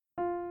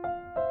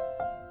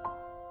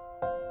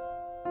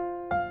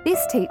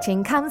This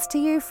teaching comes to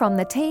you from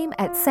the team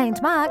at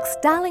St Mark's,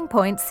 Darling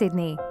Point,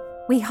 Sydney.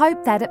 We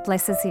hope that it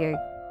blesses you.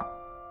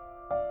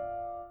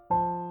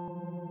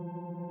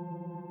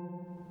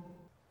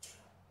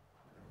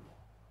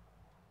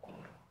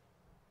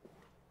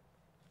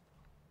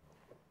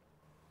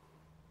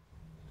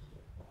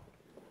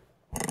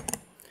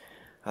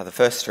 The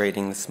first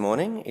reading this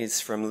morning is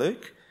from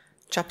Luke,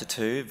 chapter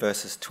 2,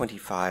 verses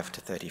 25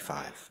 to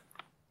 35.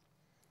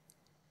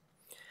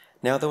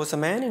 Now there was a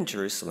man in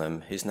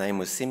Jerusalem whose name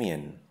was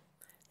Simeon.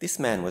 This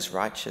man was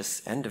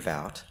righteous and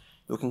devout,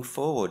 looking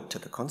forward to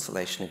the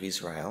consolation of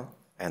Israel,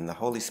 and the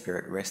Holy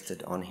Spirit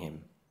rested on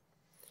him.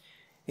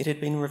 It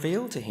had been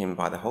revealed to him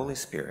by the Holy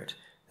Spirit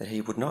that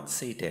he would not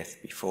see death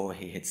before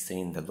he had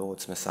seen the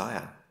Lord's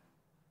Messiah.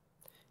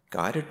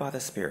 Guided by the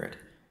Spirit,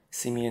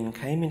 Simeon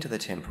came into the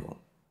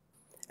temple.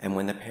 And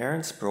when the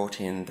parents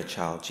brought in the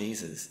child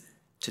Jesus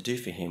to do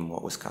for him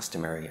what was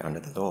customary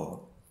under the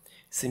law,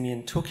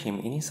 Simeon took him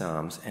in his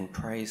arms and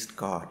praised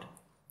God,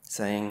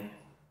 saying,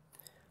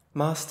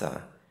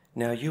 "Master,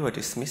 now you are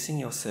dismissing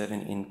your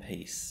servant in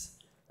peace,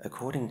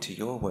 according to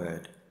your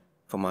word,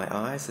 for my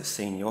eyes have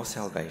seen your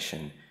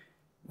salvation,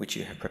 which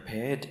you have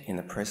prepared in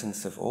the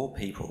presence of all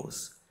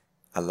peoples,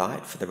 a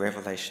light for the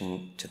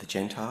revelation to the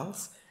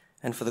Gentiles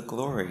and for the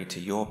glory to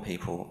your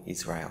people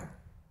Israel."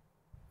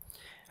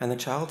 And the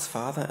child's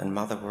father and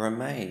mother were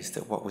amazed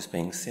at what was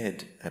being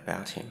said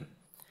about him.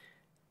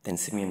 Then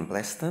Simeon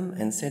blessed them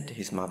and said to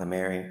his mother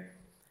Mary,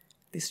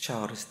 "This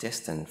child is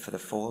destined for the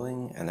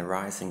falling and the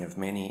rising of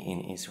many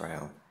in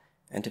Israel,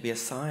 and to be a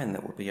sign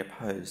that will be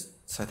opposed,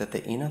 so that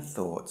the inner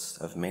thoughts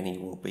of many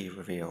will be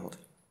revealed,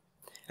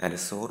 and a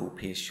sword will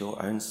pierce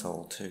your own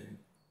soul too."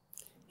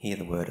 Hear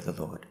the word of the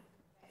Lord.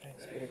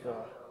 Thanks be to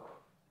God.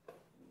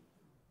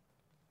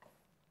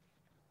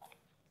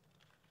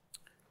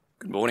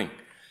 Good morning.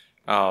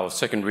 Our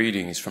second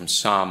reading is from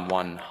Psalm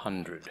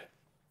 100.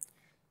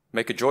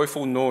 Make a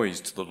joyful noise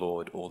to the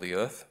Lord, all the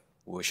earth.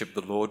 Worship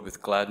the Lord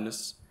with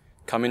gladness.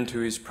 Come into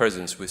his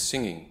presence with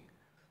singing.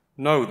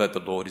 Know that the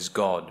Lord is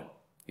God.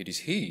 It is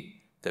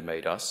he that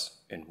made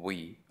us, and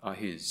we are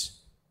his.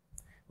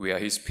 We are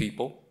his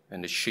people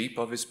and the sheep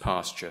of his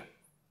pasture.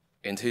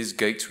 Enter his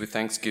gates with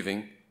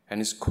thanksgiving and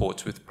his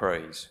courts with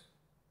praise.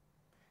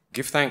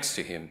 Give thanks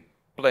to him.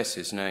 Bless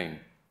his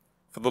name.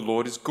 For the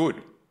Lord is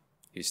good.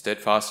 His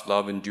steadfast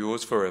love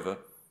endures forever,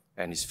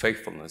 and his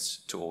faithfulness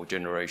to all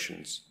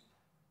generations.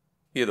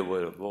 Hear the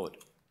word of the Lord.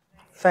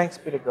 Thanks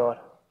be to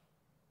God.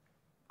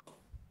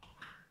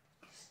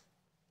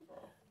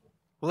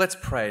 Well, let's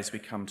pray as we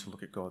come to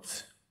look at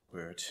God's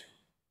word.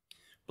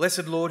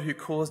 Blessed Lord, who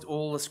caused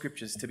all the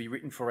scriptures to be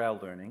written for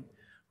our learning,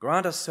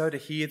 grant us so to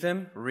hear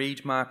them,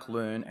 read, mark,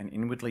 learn, and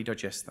inwardly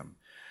digest them,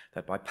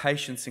 that by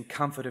patience and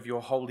comfort of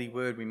your holy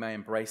word we may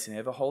embrace and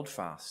ever hold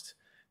fast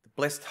the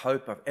blessed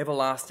hope of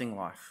everlasting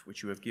life,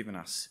 which you have given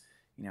us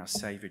in our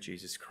Saviour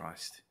Jesus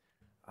Christ.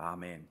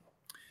 Amen.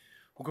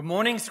 Well, good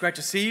morning. It's great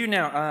to see you.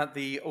 Now,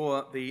 the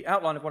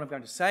outline of what I'm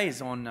going to say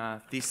is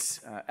on this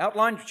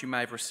outline, which you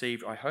may have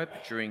received, I hope,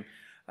 during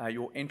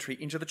your entry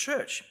into the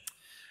church.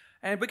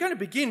 And we're going to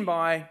begin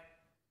by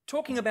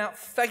talking about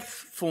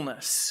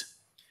faithfulness,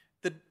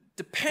 the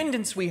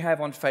dependence we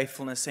have on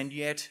faithfulness, and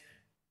yet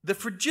the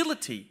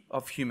fragility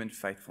of human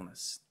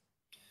faithfulness.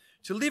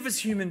 To live as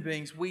human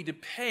beings, we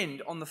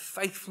depend on the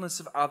faithfulness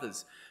of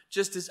others,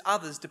 just as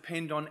others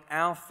depend on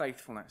our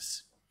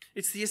faithfulness.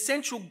 It's the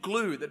essential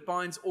glue that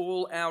binds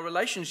all our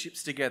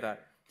relationships together.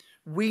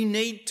 We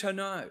need to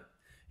know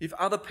if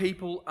other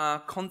people are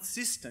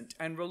consistent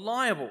and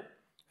reliable,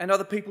 and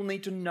other people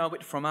need to know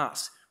it from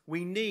us.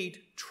 We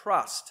need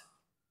trust.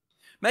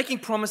 Making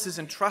promises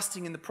and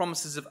trusting in the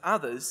promises of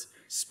others,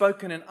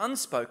 spoken and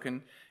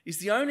unspoken, is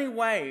the only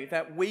way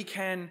that we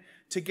can,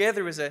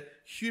 together as a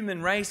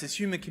human race, as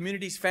human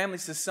communities,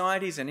 families,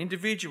 societies, and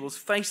individuals,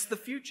 face the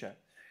future.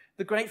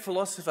 The great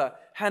philosopher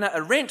Hannah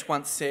Arendt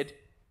once said,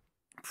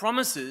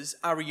 "Promises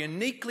are a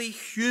uniquely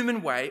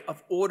human way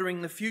of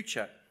ordering the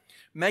future,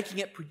 making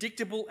it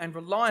predictable and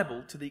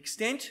reliable to the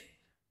extent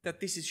that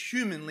this is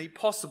humanly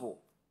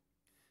possible."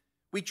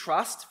 We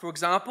trust, for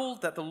example,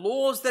 that the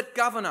laws that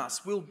govern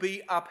us will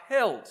be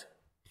upheld.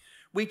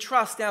 We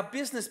trust our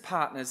business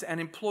partners and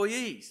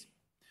employees.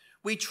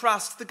 We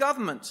trust the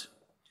government.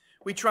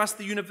 We trust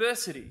the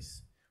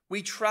universities.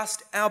 We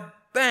trust our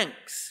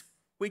banks.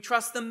 We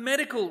trust the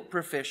medical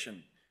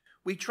profession.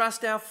 We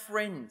trust our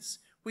friends.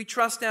 We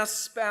trust our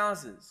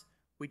spouses.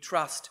 We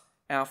trust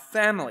our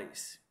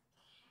families.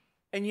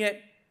 And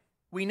yet,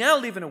 we now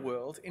live in a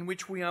world in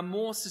which we are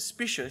more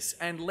suspicious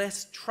and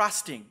less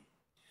trusting,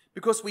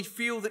 because we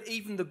feel that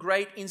even the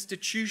great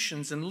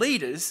institutions and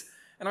leaders,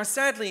 and I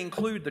sadly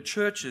include the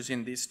churches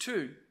in this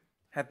too,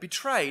 have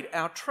betrayed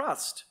our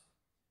trust.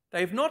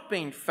 They have not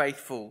been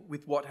faithful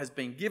with what has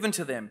been given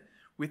to them,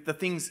 with the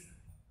things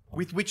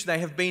with which they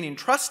have been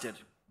entrusted.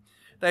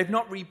 They have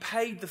not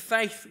repaid the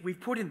faith we've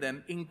put in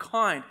them in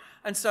kind,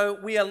 and so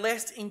we are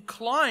less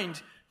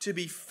inclined to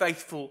be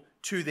faithful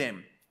to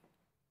them.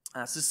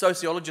 So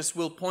sociologists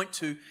will point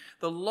to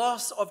the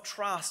loss of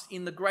trust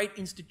in the great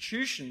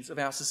institutions of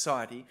our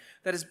society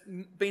that has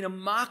been a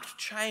marked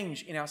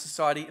change in our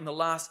society in the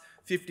last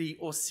 50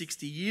 or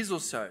 60 years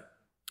or so.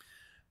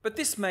 But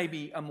this may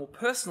be a more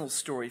personal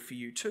story for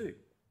you too.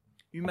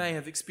 You may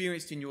have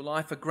experienced in your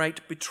life a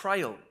great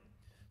betrayal,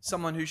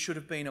 someone who should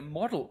have been a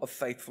model of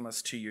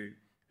faithfulness to you,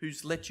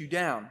 who's let you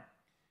down,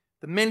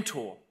 the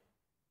mentor,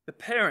 the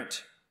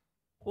parent,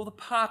 or the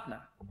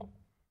partner.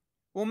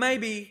 Or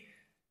maybe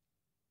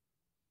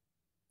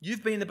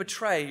you've been the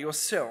betrayer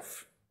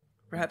yourself.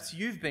 Perhaps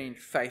you've been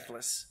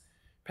faithless.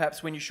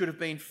 Perhaps when you should have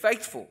been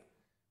faithful.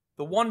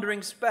 The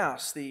wandering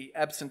spouse, the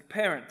absent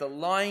parent, the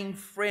lying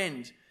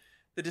friend,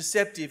 the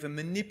deceptive and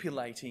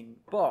manipulating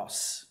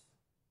boss.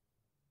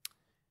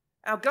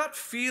 Our gut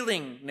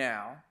feeling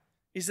now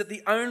is that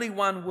the only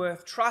one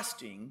worth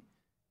trusting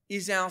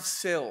is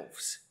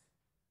ourselves.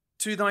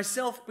 To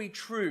thyself be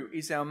true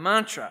is our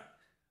mantra.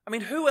 I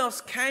mean, who else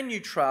can you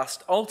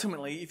trust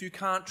ultimately if you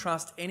can't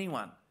trust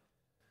anyone?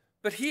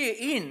 But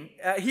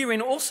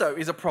herein also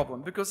is a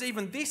problem, because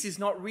even this is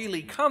not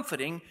really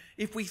comforting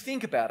if we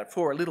think about it.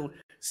 For a little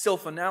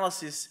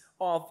self-analysis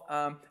of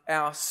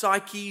our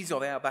psyches,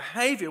 of our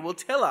behaviour, will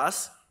tell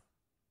us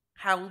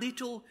how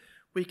little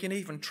we can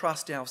even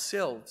trust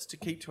ourselves to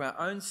keep to our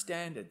own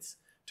standards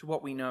to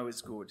what we know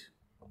is good.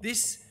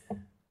 This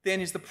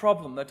then is the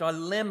problem, the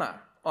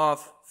dilemma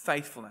of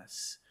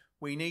faithfulness.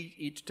 We need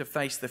it to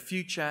face the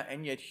future,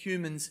 and yet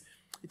humans,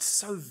 it's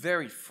so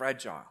very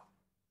fragile.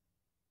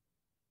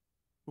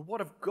 But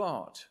what of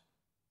God?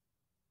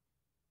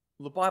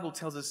 Well, the Bible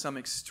tells us some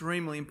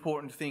extremely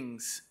important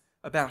things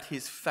about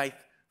his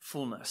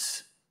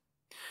faithfulness.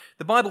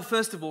 The Bible,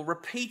 first of all,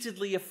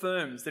 repeatedly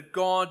affirms that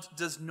God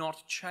does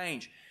not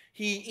change.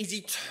 He is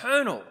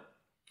eternal.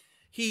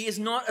 He is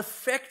not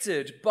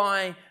affected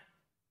by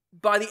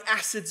the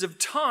acids of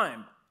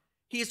time.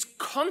 He is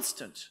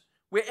constant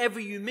wherever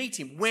you meet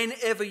him,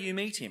 whenever you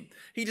meet him.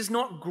 He does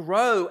not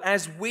grow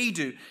as we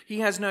do. He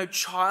has no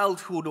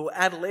childhood or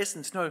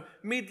adolescence, no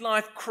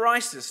midlife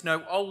crisis,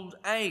 no old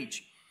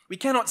age. We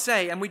cannot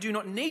say, and we do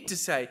not need to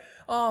say,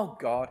 oh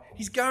God,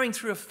 he's going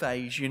through a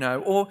phase,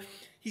 or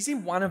he's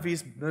in one of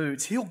his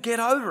moods. He'll get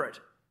over it.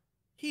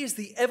 He is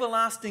the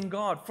everlasting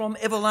God, from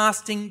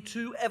everlasting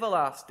to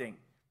everlasting.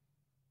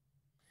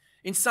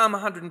 In Psalm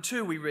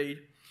 102 we read,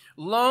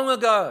 long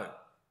ago,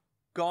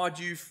 God,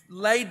 you've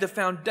laid the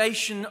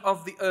foundation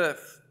of the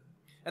earth,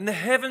 and the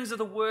heavens are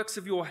the works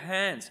of your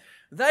hands.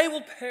 They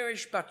will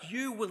perish, but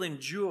you will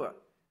endure.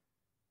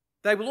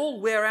 They will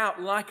all wear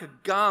out like a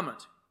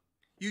garment.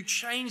 You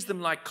change them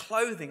like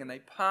clothing, and they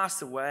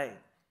pass away.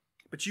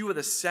 But you are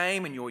the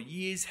same, and your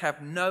years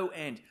have no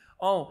end.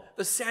 Oh,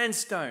 the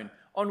sandstone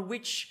on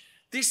which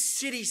this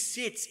city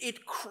sits,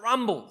 it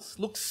crumbles,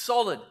 looks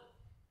solid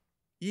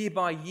year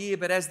by year,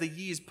 but as the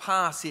years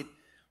pass, it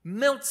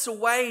melts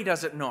away,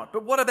 does it not?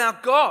 But what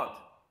about God?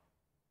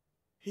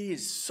 He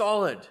is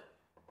solid.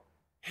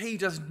 He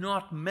does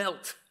not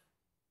melt.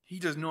 He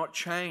does not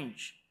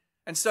change.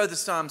 And so the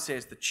psalm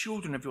says, the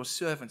children of your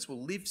servants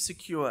will live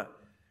secure.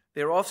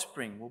 Their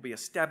offspring will be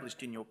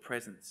established in your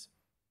presence.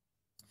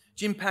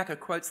 Jim Packer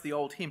quotes the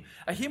old hymn,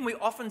 a hymn we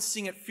often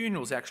sing at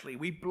funerals actually.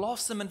 We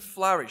blossom and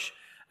flourish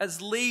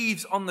as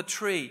leaves on the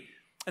tree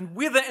and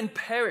wither and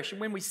perish. And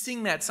when we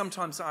sing that,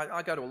 sometimes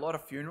I go to a lot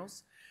of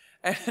funerals,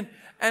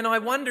 and I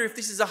wonder if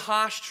this is a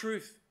harsh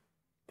truth,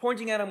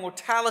 pointing out our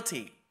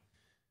mortality,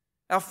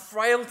 our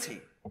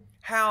frailty,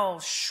 how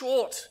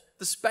short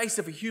the space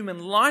of a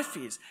human life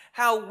is,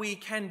 how we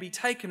can be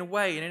taken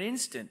away in an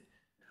instant.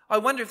 I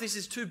wonder if this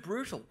is too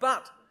brutal.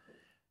 But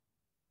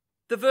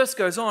the verse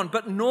goes on,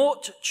 but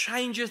naught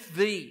changeth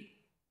thee.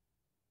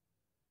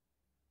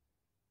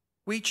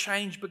 We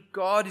change, but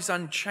God is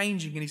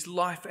unchanging in his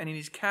life and in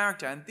his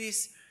character. And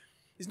this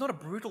is not a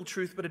brutal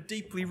truth, but a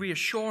deeply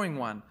reassuring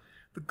one.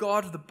 The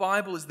God of the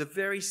Bible is the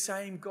very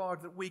same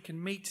God that we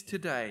can meet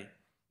today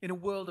in a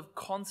world of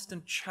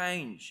constant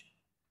change,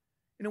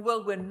 in a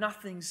world where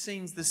nothing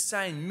seems the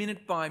same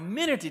minute by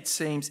minute, it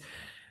seems,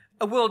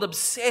 a world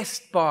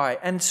obsessed by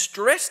and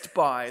stressed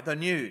by the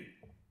new.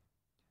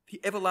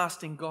 The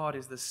everlasting God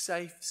is the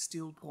safe,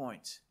 still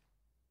point,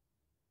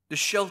 the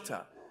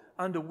shelter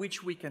under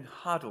which we can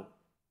huddle.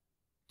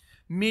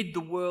 Mid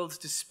the world's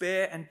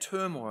despair and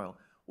turmoil,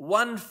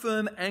 one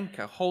firm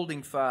anchor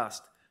holding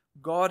fast.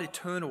 God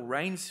eternal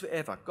reigns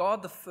forever,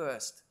 God the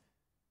first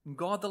and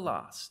God the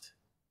last.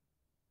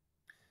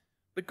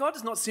 But God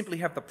does not simply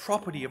have the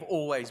property of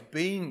always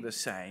being the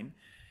same.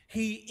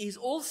 He is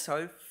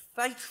also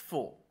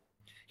faithful.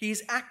 He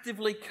is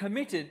actively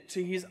committed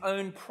to his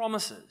own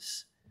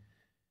promises.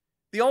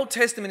 The Old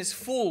Testament is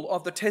full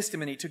of the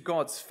testimony to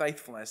God's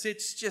faithfulness.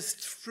 It's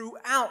just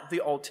throughout the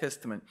Old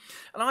Testament.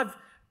 And I've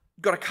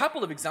got a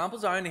couple of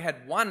examples. I only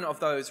had one of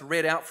those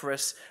read out for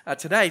us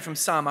today from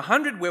Psalm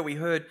 100, where we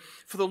heard,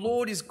 for the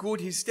Lord is good,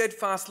 his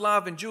steadfast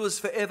love endures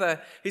forever,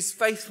 his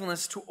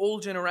faithfulness to all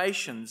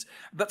generations.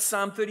 But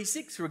Psalm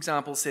 36, for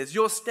example, says,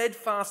 your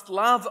steadfast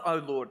love, O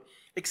Lord,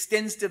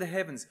 extends to the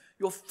heavens,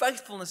 your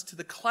faithfulness to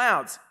the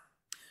clouds.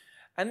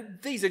 And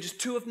these are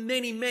just two of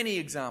many, many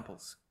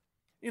examples.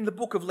 In the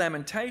book of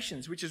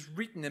Lamentations, which is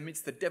written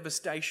amidst the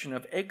devastation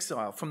of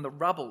exile from the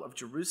rubble of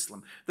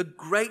Jerusalem, the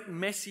great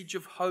message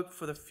of hope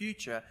for the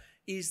future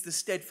is the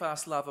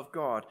steadfast love of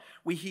God.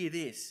 We hear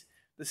this: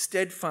 the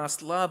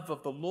steadfast love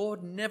of the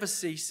Lord never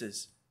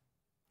ceases.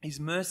 His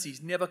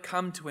mercies never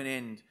come to an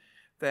end.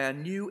 They are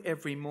new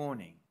every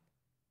morning.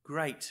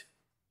 Great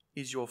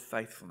is your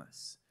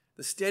faithfulness.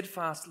 The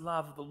steadfast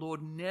love of the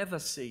Lord never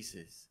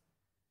ceases.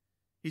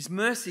 His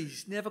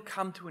mercies never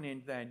come to an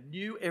end. They are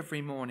new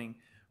every morning.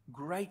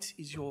 Great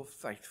is your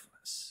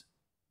faithfulness.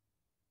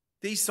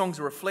 These songs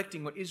are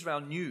reflecting what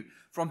Israel knew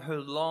from her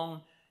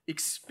long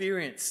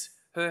experience,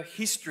 her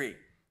history,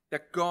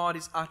 that God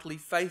is utterly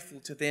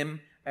faithful to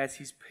them as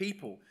his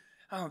people.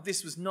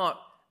 This was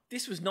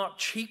not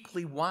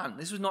cheaply won.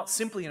 This was not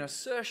simply an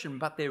assertion,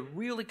 but their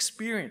real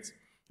experience.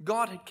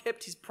 God had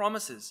kept his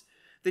promises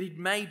that he'd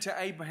made to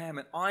Abraham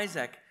and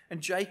Isaac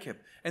and Jacob,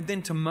 and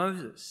then to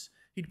Moses.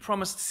 He'd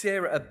promised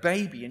Sarah a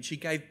baby, and she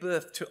gave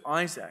birth to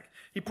Isaac.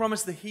 He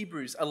promised the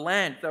Hebrews a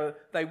land, though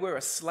they were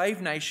a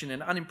slave nation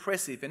and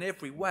unimpressive in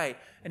every way,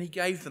 and he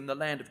gave them the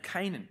land of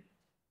Canaan.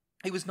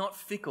 He was not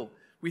fickle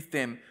with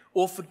them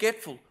or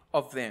forgetful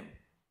of them.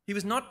 He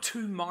was not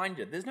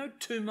two-minded. There's no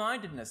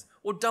two-mindedness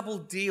or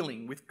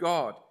double-dealing with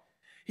God.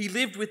 He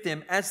lived with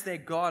them as their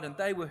God, and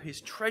they were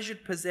his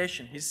treasured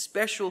possession, his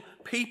special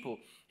people,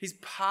 his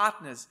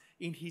partners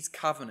in his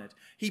covenant.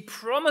 He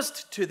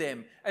promised to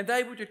them, and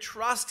they were to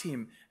trust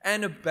him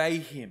and obey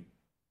him.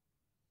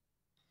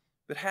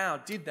 But how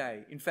did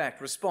they, in fact,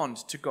 respond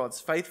to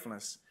God's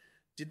faithfulness?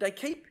 Did they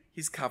keep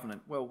his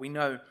covenant? Well, we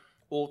know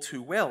all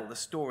too well the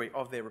story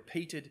of their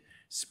repeated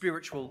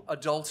spiritual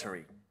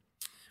adultery.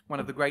 One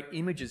of the great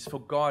images for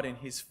God and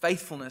his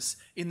faithfulness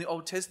in the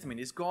Old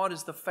Testament is God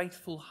as the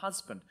faithful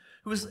husband,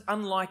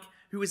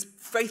 who is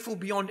faithful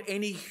beyond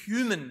any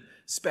human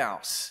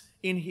spouse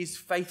in his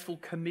faithful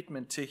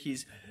commitment to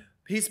his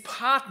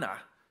partner,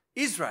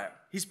 Israel,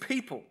 his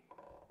people.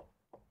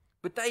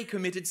 But they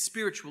committed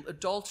spiritual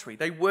adultery.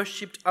 They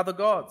worshipped other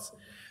gods.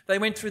 They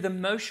went through the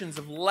motions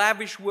of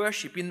lavish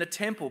worship in the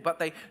temple, but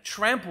they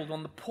trampled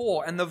on the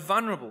poor and the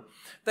vulnerable.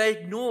 They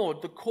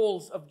ignored the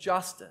calls of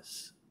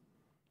justice.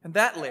 And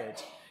that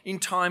led, in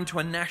time, to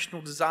a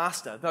national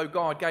disaster. Though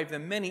God gave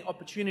them many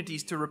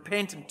opportunities to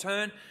repent and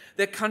turn,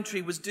 their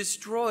country was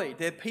destroyed,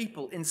 their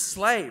people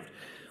enslaved.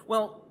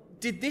 Well,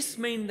 did this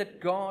mean that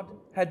God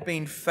had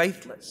been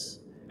faithless?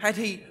 Had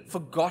he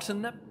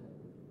forgotten them?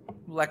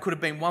 Well, that could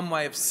have been one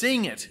way of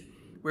seeing it.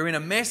 We're in a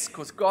mess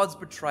because God's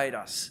betrayed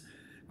us.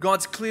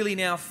 God's clearly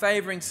now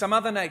favouring some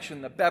other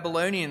nation, the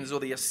Babylonians or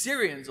the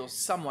Assyrians or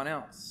someone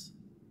else.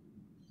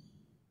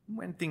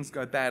 When things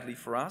go badly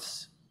for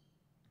us,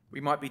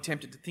 we might be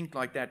tempted to think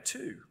like that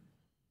too.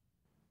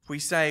 If we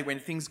say when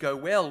things go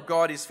well,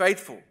 God is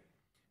faithful,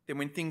 then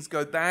when things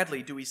go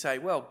badly, do we say,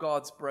 well,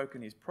 God's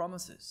broken his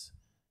promises?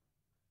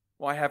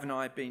 Why haven't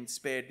I been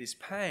spared this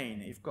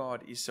pain if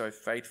God is so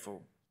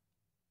faithful?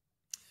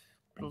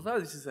 But although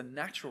this is a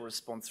natural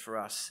response for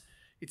us,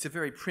 it's a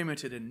very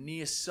primitive and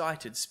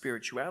nearsighted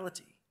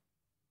spirituality.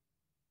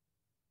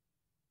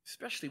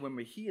 Especially when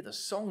we hear the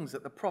songs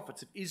that the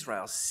prophets of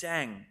Israel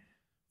sang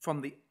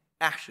from the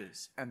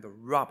ashes and the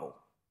rubble.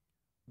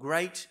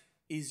 Great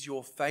is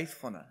your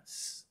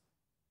faithfulness.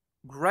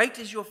 Great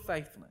is your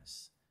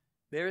faithfulness.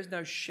 There is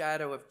no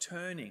shadow of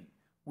turning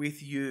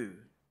with you.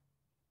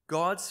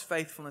 God's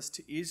faithfulness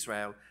to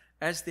Israel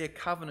as their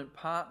covenant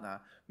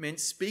partner meant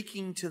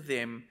speaking to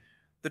them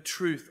the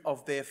truth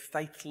of their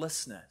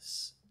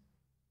faithlessness.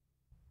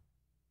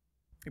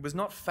 It was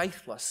not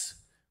faithless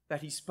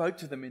that he spoke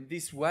to them in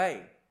this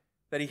way,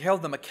 that he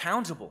held them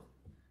accountable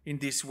in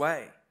this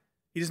way.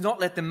 He does not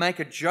let them make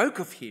a joke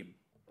of him.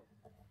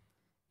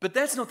 But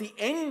that's not the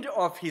end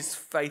of his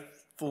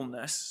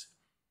faithfulness,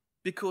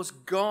 because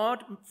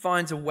God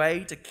finds a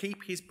way to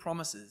keep his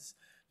promises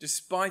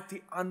despite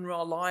the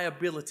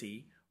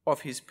unreliability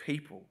of his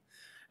people.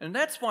 And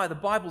that's why the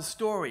Bible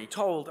story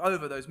told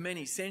over those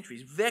many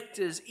centuries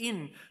vectors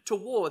in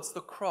towards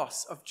the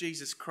cross of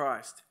Jesus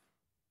Christ.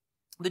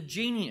 The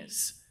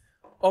genius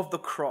of the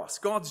cross,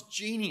 God's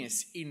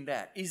genius in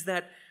that, is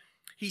that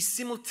he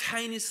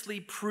simultaneously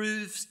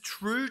proves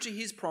true to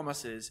his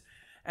promises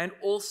and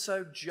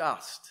also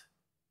just.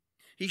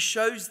 He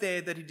shows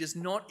there that he does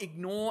not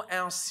ignore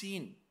our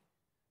sin,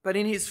 but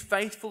in his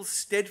faithful,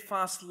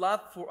 steadfast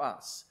love for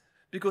us,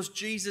 because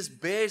Jesus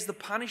bears the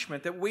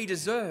punishment that we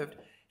deserved,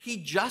 he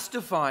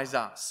justifies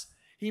us.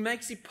 He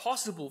makes it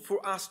possible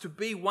for us to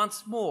be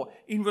once more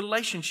in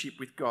relationship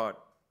with God.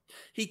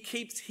 He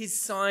keeps his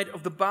side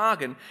of the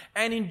bargain,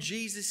 and in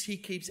Jesus he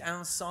keeps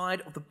our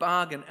side of the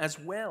bargain as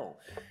well.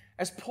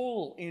 As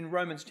Paul in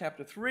Romans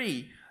chapter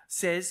 3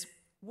 says,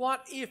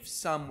 what if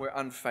some were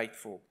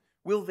unfaithful?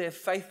 Will their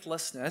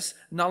faithlessness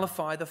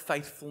nullify the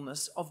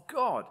faithfulness of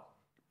God?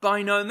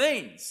 By no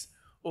means.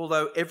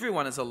 Although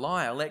everyone is a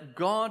liar, let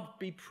God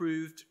be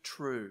proved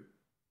true.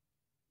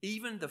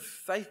 Even the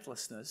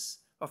faithlessness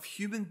of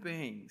human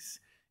beings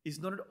is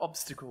not an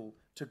obstacle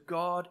to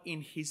God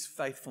in his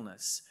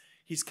faithfulness.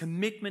 his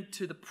commitment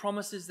to the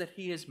promises that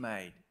he has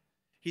made,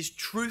 his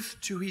truth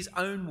to his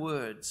own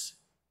words.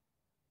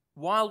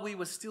 While we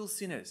were still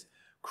sinners,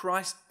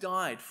 Christ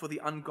died for the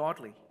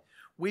ungodly.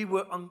 We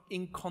were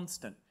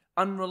inconstant,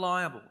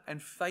 unreliable,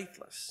 and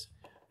faithless.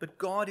 But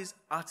God is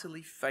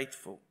utterly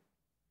faithful.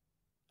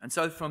 And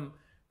so from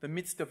the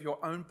midst of your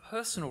own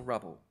personal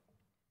rubble,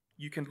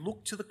 you can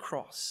look to the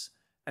cross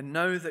and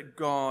know that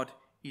God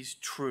is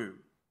true.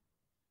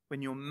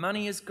 When your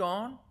money is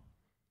gone,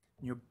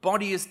 and your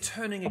body is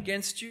turning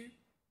against you,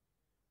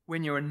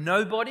 when you're a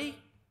nobody,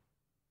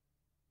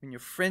 when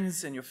your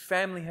friends and your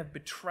family have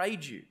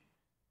betrayed you,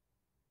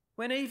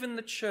 when even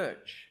the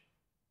church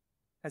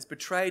has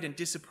betrayed and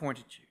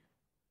disappointed you,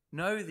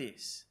 know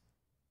this: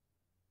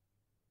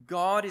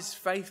 God is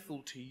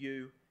faithful to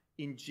you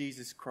in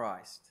Jesus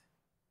Christ.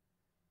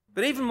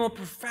 But even more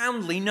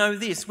profoundly, know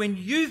this: when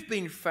you've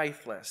been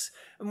faithless,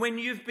 and when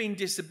you've been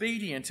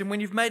disobedient, and when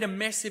you've made a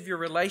mess of your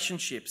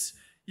relationships,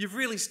 you've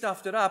really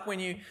stuffed it up, when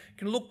you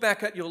can look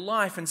back at your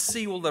life and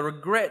see all the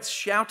regrets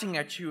shouting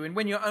at you, and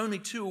when you're only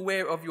too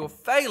aware of your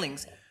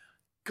failings,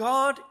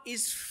 God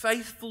is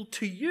faithful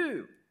to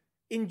you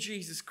in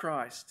Jesus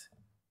Christ.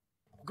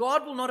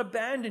 God will not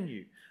abandon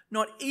you,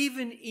 not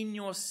even in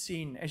your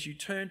sin as you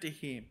turn to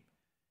him.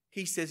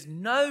 He says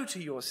no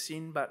to your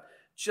sin, but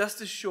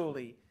just as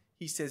surely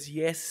he says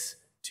yes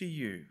to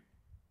you.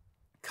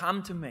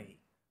 Come to me,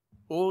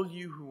 all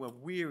you who are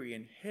weary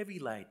and heavy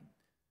laden,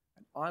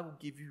 and I will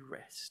give you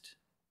rest.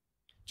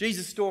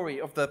 Jesus' story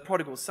of the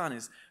prodigal son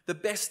is the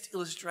best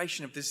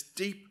illustration of this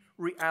deep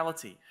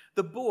reality.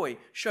 The boy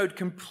showed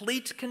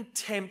complete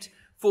contempt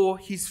for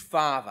his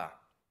father.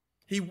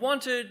 He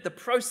wanted the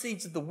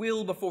proceeds of the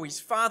will before his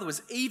father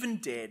was even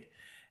dead,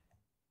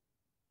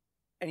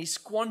 and he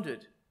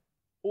squandered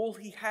all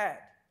he had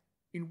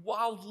in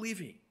wild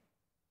living,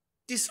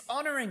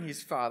 dishonoring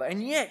his father.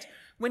 And yet,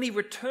 when he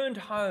returned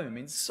home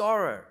in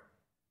sorrow,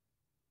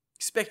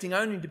 expecting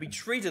only to be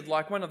treated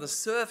like one of the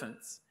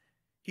servants,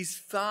 his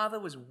father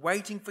was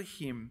waiting for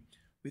him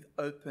with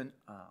open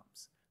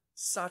arms.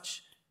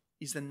 Such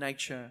is the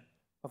nature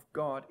of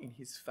God in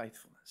his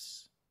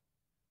faithfulness.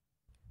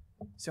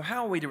 So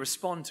how are we to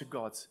respond to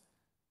God's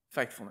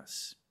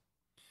faithfulness?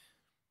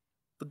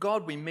 The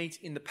God we meet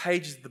in the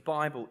pages of the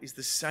Bible is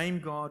the same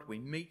God we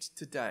meet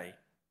today.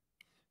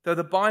 Though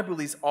the Bible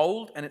is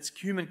old and its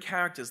human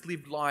characters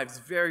live lives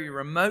very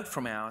remote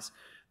from ours,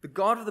 the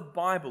God of the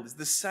Bible is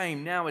the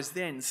same now as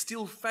then,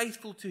 still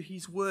faithful to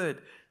his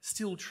word,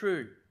 still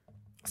true.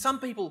 Some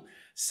people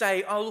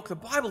say, oh, look, the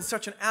Bible is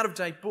such an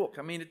out-of-date book.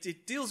 I mean,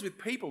 it deals with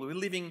people who are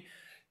living,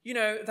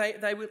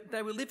 they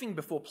were living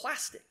before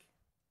plastic.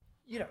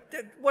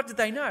 What did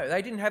they know?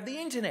 They didn't have the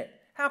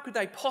internet. How could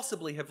they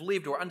possibly have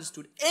lived or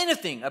understood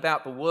anything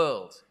about the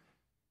world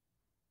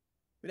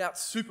without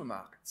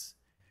supermarkets?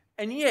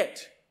 And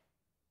yet,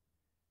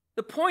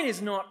 the point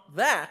is not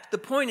that. The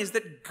point is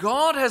that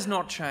God has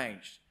not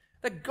changed.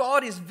 That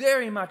God is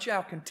very much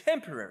our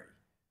contemporary.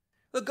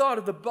 The God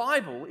of the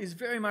Bible is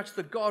very much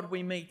the God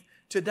we meet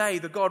today,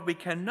 the God we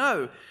can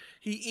know.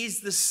 He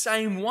is the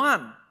same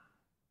one.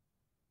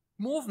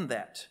 More than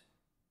that,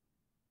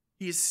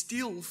 he is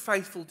still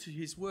faithful to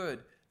his word,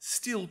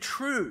 still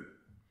true.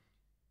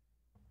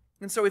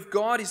 And so if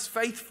God is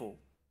faithful,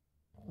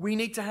 we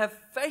need to have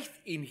faith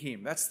in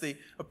him. That's the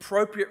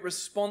appropriate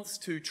response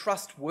to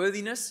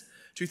trustworthiness,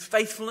 to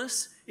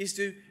faithfulness, is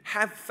to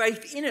have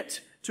faith in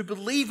it, to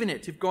believe in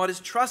it. If God is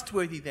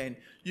trustworthy, then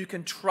you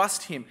can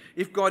trust him.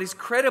 If God is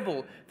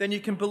credible, then you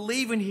can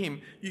believe in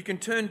him. You can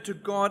turn to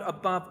God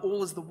above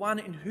all as the one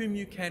in whom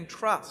you can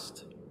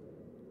trust.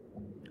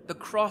 The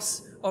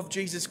cross of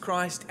Jesus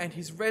Christ and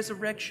his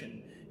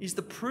resurrection is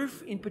the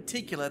proof in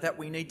particular that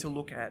we need to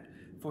look at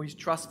for his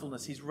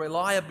trustfulness, his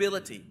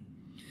reliability.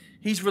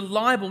 He's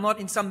reliable not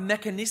in some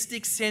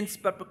mechanistic sense,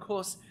 but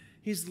because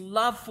his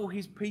love for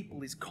his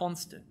people is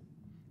constant.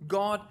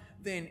 God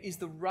then is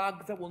the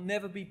rug that will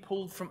never be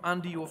pulled from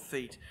under your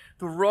feet,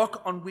 the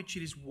rock on which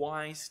it is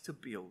wise to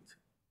build.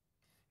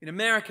 In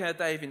America,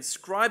 they've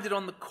inscribed it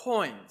on the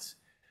coins,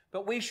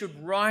 but we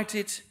should write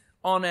it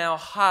on our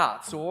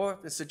hearts, or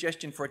the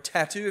suggestion for a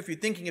tattoo if you're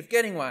thinking of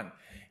getting one.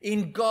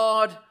 In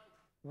God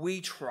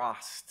we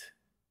trust.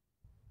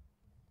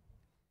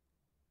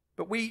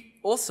 But we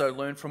also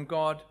learn from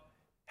God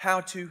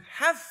how to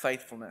have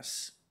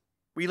faithfulness.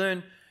 We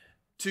learn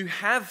to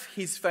have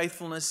his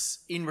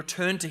faithfulness in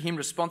return to him,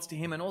 response to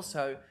him, and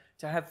also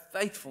to have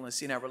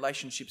faithfulness in our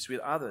relationships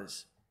with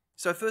others.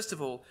 So first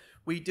of all,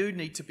 we do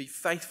need to be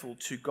faithful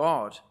to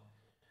God.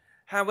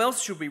 How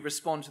else should we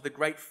respond to the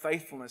great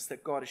faithfulness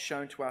that God has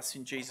shown to us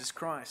in Jesus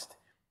Christ?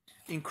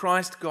 In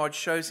Christ, God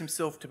shows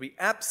himself to be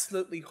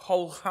absolutely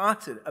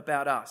wholehearted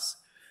about us.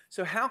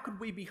 So how could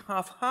we be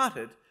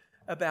half-hearted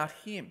about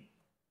him?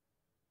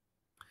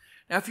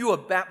 Now, if you were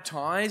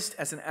baptized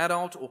as an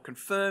adult or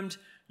confirmed,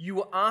 you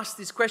were asked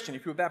this question.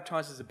 If you were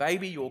baptized as a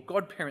baby, your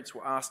godparents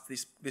were asked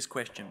this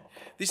question.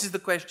 This is the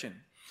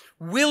question.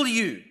 Will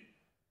you,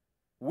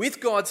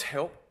 with God's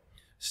help,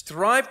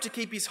 strive to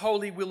keep his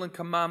holy will and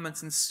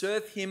commandments and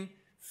serve him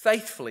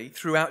faithfully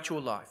throughout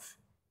your life?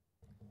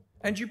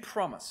 and you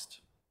promised,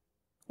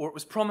 or it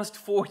was promised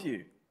for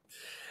you.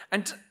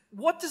 And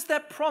what does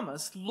that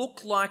promise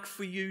look like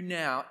for you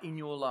now in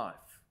your life?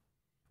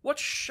 What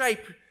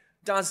shape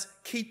does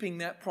keeping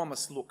that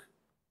promise look?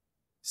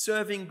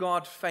 Serving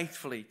God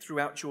faithfully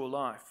throughout your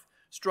life,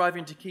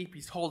 striving to keep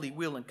his holy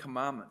will and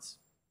commandments.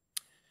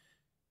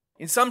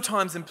 In some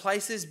times and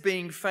places,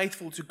 being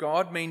faithful to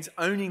God means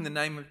owning the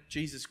name of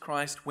Jesus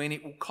Christ when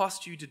it will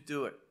cost you to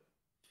do it.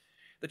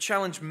 The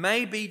challenge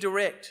may be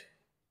direct.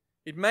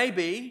 It may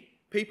be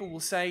people will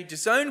say,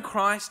 disown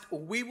Christ or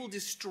we will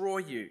destroy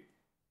you.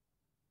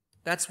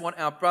 That's what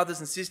our brothers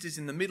and sisters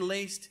in the Middle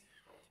East,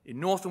 in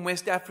North and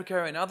West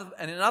Africa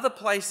and in other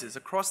places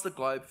across the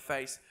globe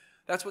face.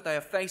 That's what they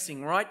are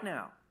facing right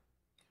now.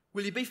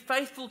 Will you be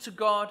faithful to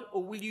God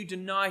or will you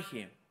deny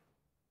him?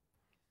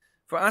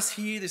 For us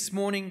here this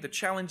morning, the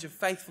challenge of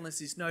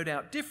faithfulness is no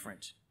doubt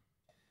different.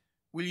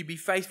 Will you be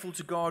faithful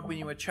to God when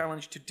you are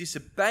challenged to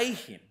disobey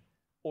him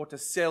or to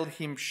sell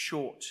him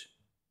short?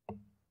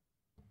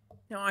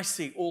 Now, I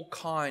see all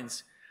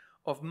kinds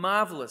of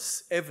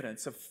marvelous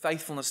evidence of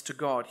faithfulness to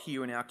God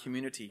here in our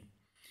community.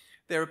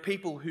 There are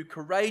people who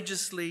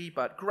courageously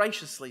but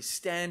graciously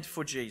stand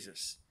for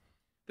Jesus.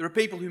 There are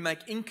people who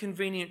make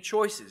inconvenient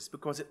choices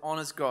because it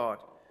honours God,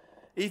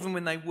 even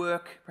when they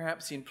work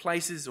perhaps in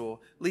places or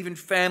live in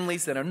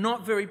families that are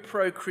not very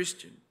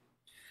pro-Christian.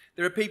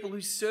 There are people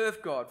who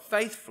serve God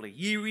faithfully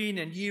year in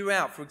and year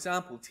out. For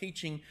example,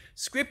 teaching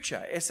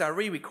Scripture,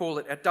 SRE we call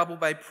it, at Double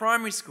Bay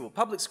Primary School,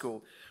 public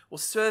school, or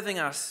serving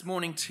us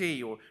morning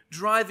tea, or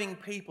driving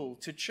people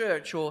to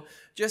church, or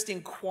just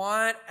in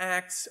quiet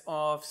acts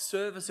of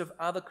service of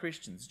other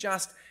Christians,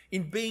 just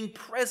in being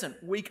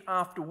present week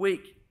after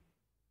week.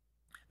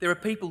 There are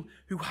people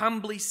who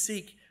humbly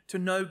seek to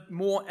know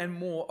more and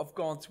more of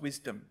God's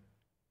wisdom.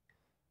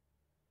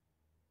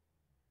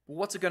 Well,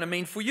 what's it going to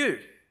mean for you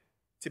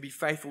to be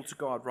faithful to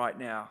God right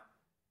now?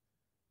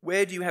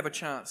 Where do you have a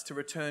chance to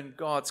return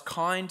God's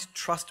kind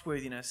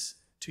trustworthiness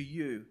to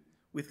you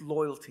with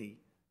loyalty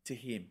to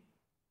him?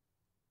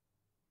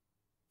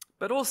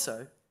 But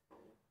also,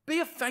 be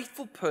a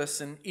faithful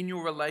person in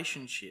your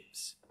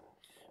relationships.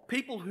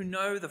 People who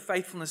know the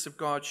faithfulness of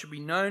God should be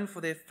known for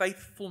their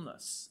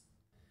faithfulness.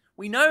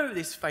 We know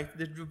this faith,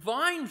 the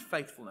divine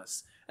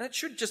faithfulness, and it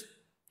should just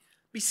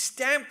be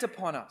stamped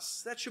upon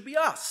us. That should be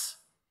us.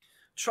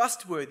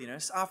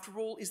 Trustworthiness, after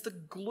all, is the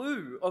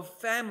glue of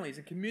families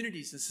and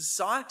communities and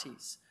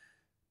societies,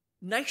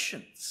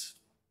 nations.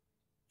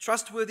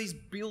 Trustworthiness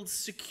builds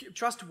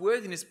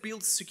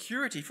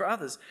security for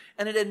others,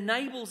 and it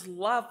enables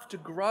love to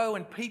grow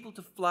and people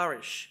to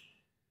flourish.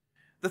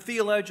 The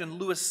theologian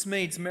Lewis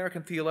Smedes,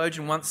 American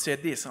theologian, once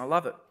said this, and I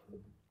love it.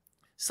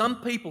 Some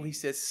people, he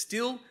says,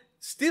 still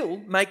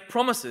make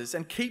promises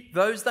and keep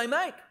those they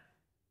make.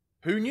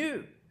 Who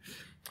knew?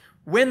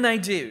 When they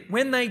do,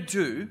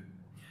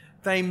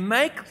 they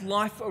make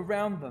life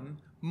around them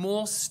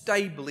more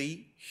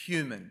stably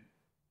human.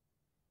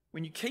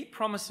 When you keep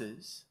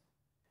promises,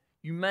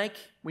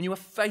 when you are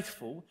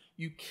faithful,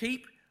 you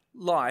make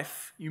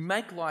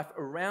life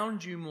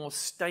around you more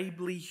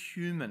stably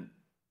human.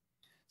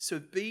 So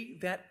be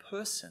that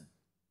person,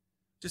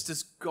 just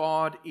as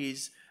God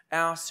is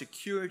our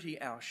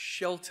security, our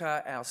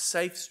shelter, our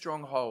safe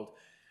stronghold.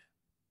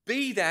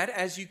 Be that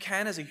as you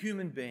can as a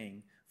human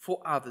being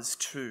for others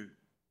too.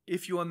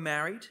 If you are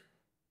married,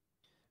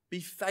 be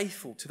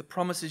faithful to the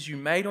promises you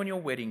made on your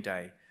wedding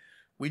day.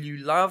 Will you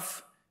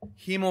love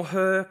him or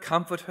her,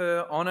 comfort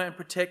her, honour and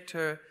protect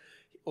her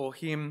or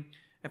him,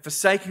 and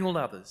forsaking all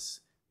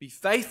others? Be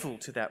faithful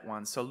to that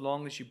one so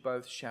long as you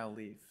both shall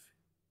live.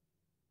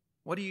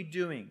 What are you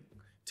doing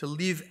to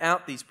live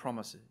out these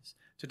promises?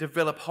 To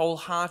develop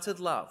wholehearted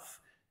love,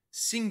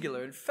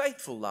 singular and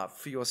faithful love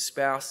for your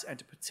spouse and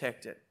to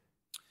protect it.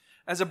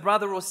 As a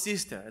brother or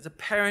sister, as a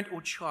parent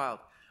or child,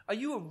 are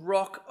you a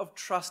rock of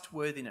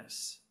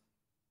trustworthiness?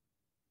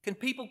 Can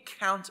people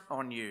count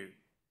on you?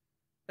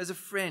 As a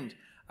friend,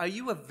 are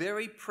you a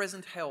very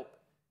present help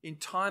in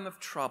time of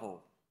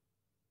trouble?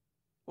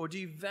 Or do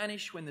you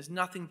vanish when there's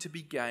nothing to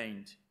be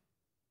gained?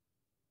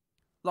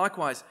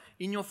 Likewise,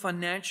 in your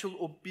financial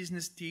or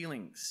business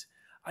dealings,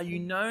 are you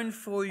known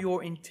for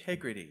your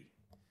integrity?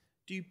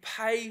 Do you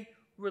pay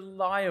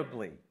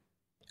reliably?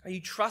 Are you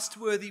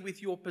trustworthy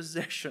with your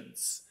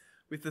possessions,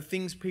 with the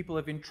things people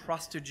have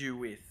entrusted you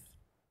with?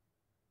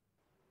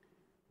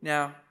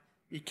 Now,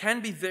 it can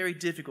be very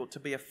difficult to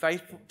be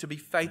faithful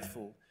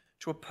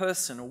to a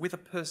person or with a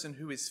person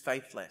who is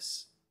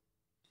faithless.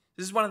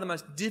 This is one of the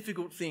most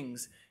difficult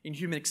things in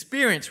human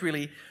experience,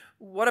 really.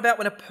 What about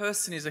when a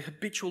person is a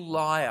habitual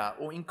liar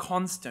or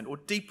inconstant or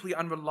deeply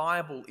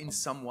unreliable in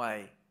some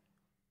way?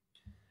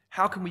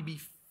 How can we be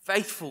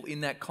faithful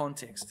in that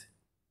context?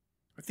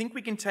 I think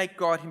we can take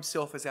God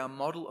himself as our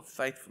model of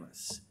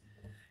faithfulness.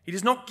 He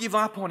does not give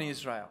up on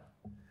Israel,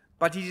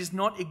 but he does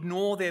not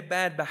ignore their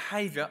bad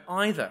behavior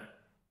either.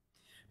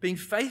 Being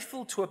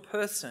faithful to a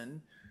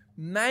person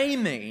may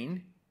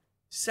mean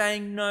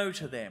saying no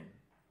to them.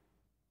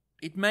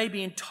 It may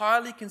be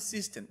entirely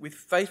consistent with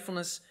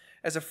faithfulness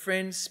as a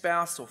friend,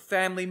 spouse, or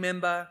family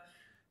member,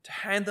 to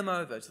hand them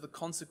over to the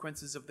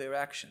consequences of their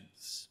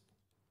actions.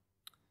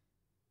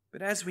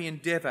 But as we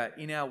endeavour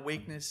in our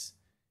weakness,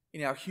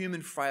 in our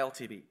human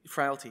frailty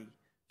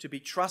to be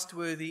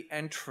trustworthy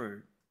and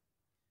true,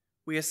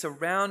 we are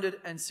surrounded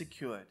and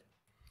secured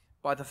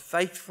by the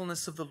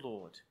faithfulness of the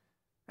Lord,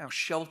 our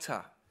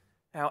shelter,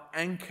 our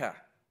anchor,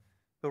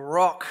 the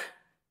rock,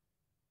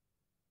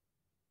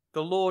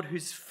 the Lord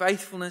whose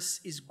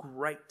faithfulness is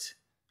great,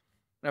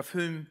 and of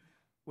whom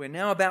we're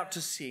now about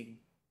to sing.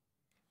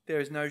 There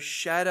is no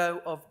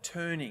shadow of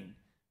turning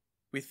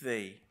with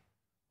thee.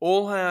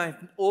 All I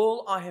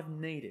have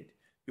needed,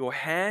 your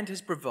hand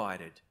has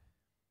provided.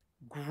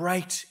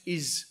 Great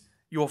is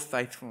your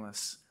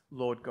faithfulness,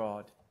 Lord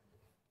God,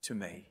 to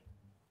me.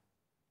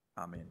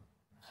 Amen.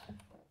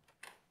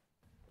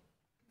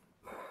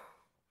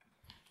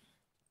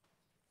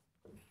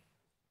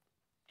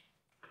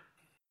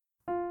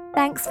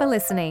 Thanks for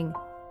listening.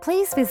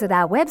 Please visit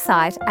our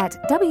website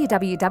at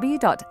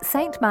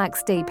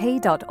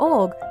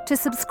www.stmarksdp.org to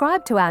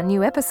subscribe to our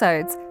new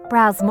episodes,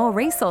 browse more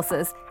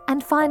resources,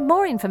 and find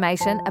more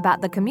information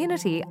about the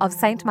community of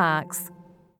St. Mark's.